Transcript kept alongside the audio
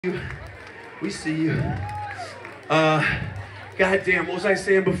We see you. Goddamn, what was I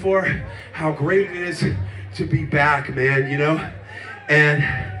saying before? How great it is to be back, man, you know? And,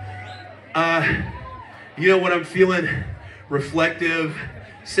 you know what I'm feeling? Reflective,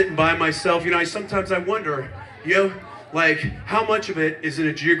 sitting by myself. You know, sometimes I wonder, you know, like, how much of it is in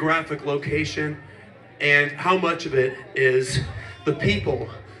a geographic location and how much of it is the people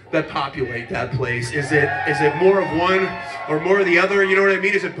that populate that place? Is it more of one or more of the other? You know what I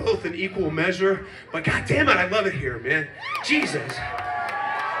mean? Is it both in equal measure? But God damn it, I love it here, man. Jesus.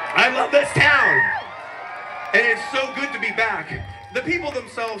 I love this town. And it's so good to be back. The people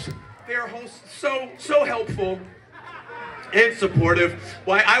themselves, they are so helpful and supportive.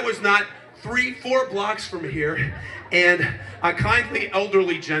 Why, I was not 3-4 blocks from here, and a kindly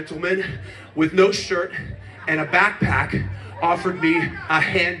elderly gentleman with no shirt and a backpack offered me a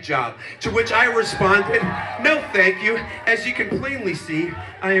hand job, to which I responded, no thank you. As you can plainly see,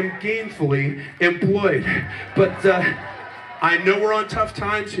 I am gainfully employed. But I know we're on tough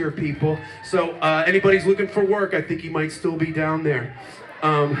times here, people, so anybody's looking for work, I think he might still be down there.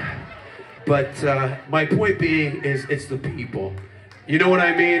 But my point being is, it's the people. You know what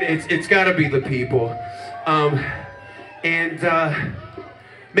I mean? It's gotta be the people.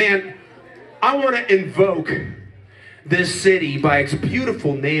 Man, I wanna invoke this city by its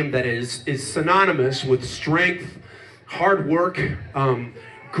beautiful name that is synonymous with strength, hard work,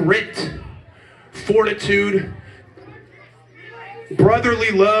 grit, fortitude, brotherly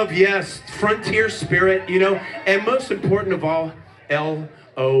love, yes, frontier spirit, you know, and most important of all, L-O-V-E.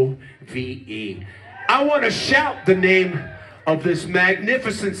 I want to shout the name of this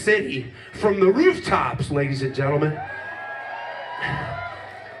magnificent city from the rooftops, ladies and gentlemen.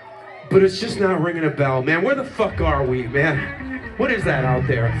 But it's just not ringing a bell, man. Where the fuck are we, man? What is that out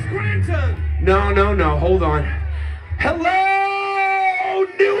there? Scranton! No, hold on. Hello,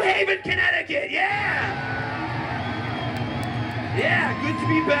 New Haven, Connecticut, yeah! Yeah, good to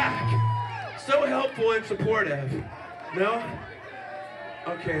be back. So helpful and supportive. No?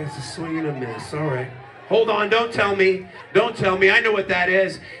 Okay, it's a swing and a miss, all right. Hold on, don't tell me, I know what that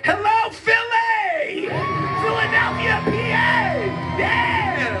is. Hello, Philly! Philadelphia, PA! Yeah!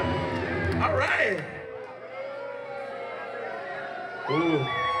 All right. Ooh,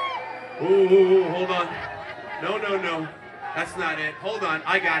 hold on. No. That's not it. Hold on,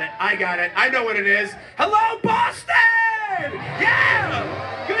 I got it. I know what it is. Hello, Boston!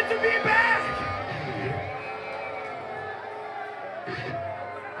 Yeah! Good to be back!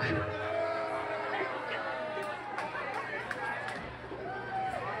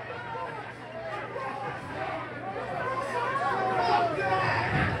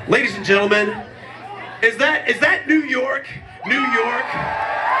 Ladies and gentlemen, is that New York? New York?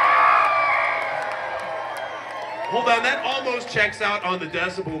 Hold on, that almost checks out on the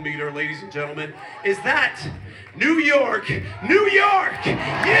decibel meter, ladies and gentlemen. Is that New York, USA?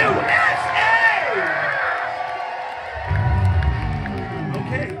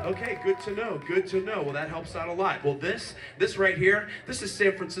 Okay, good to know. Well, that helps out a lot. Well, this right here, this is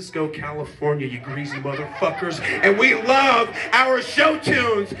San Francisco, California, you greasy motherfuckers, and we love our show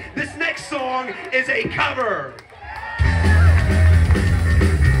tunes. This next song is a cover.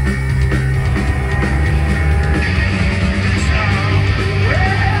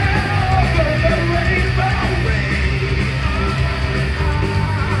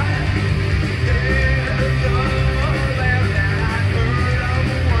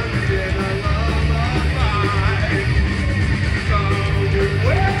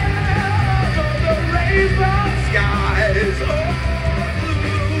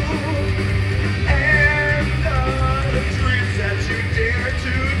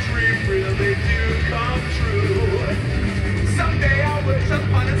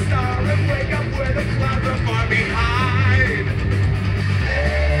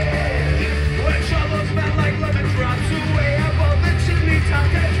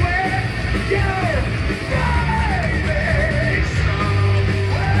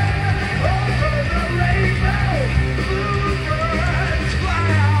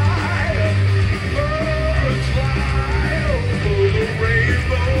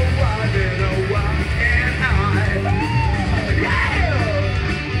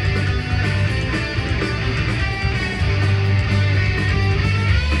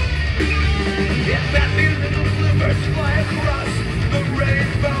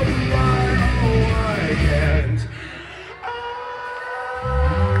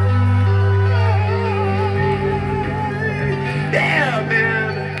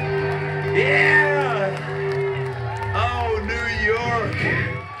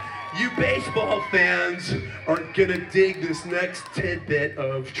 Fans are gonna dig this next tidbit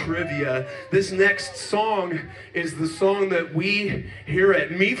of trivia. This next song is the song that we here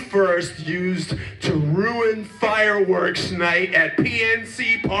at Me First used to ruin fireworks night at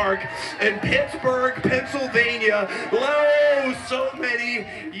PNC Park in Pittsburgh, Pennsylvania, so many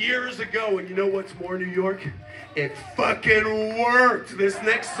years ago. And you know what's more, New York? It fucking worked. This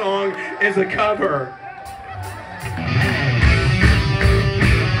next song is a cover.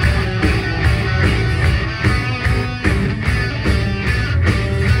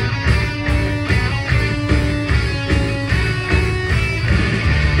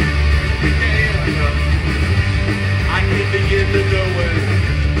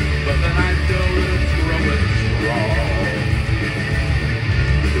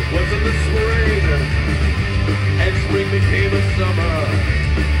 Became a summer,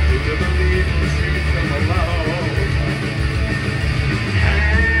 who could believe the trees come along?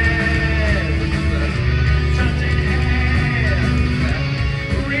 Hands, touching hands,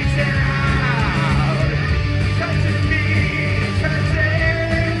 reaching out, touching me,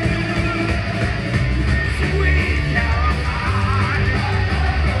 touching sweet Caroline.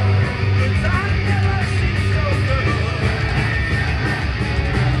 The time never seemed so good.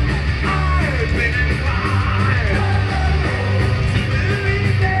 I've been inclined.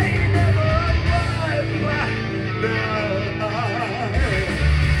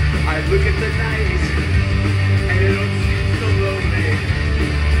 Look at the night, and it don't seem so lonely.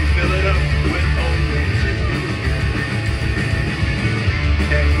 You fill it up with only two.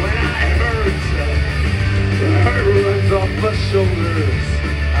 And when I hurt runs off my shoulders.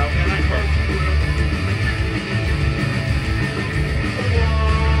 How can I hurt you?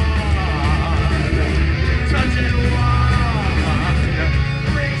 One, touching one,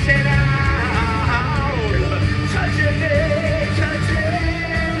 reaching out, touching me, touching.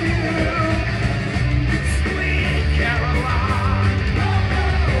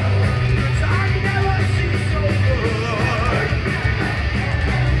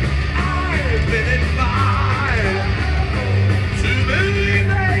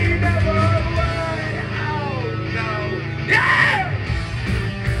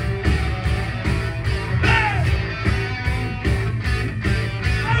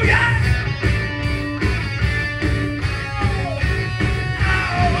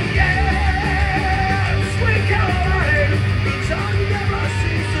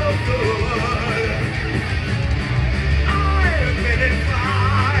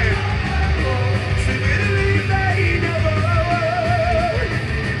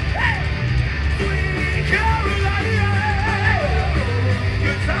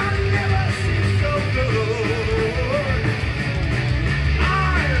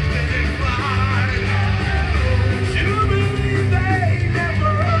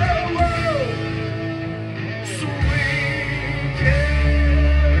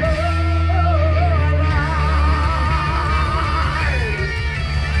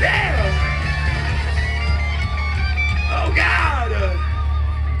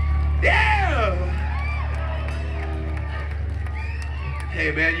 Hey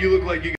man, you look like you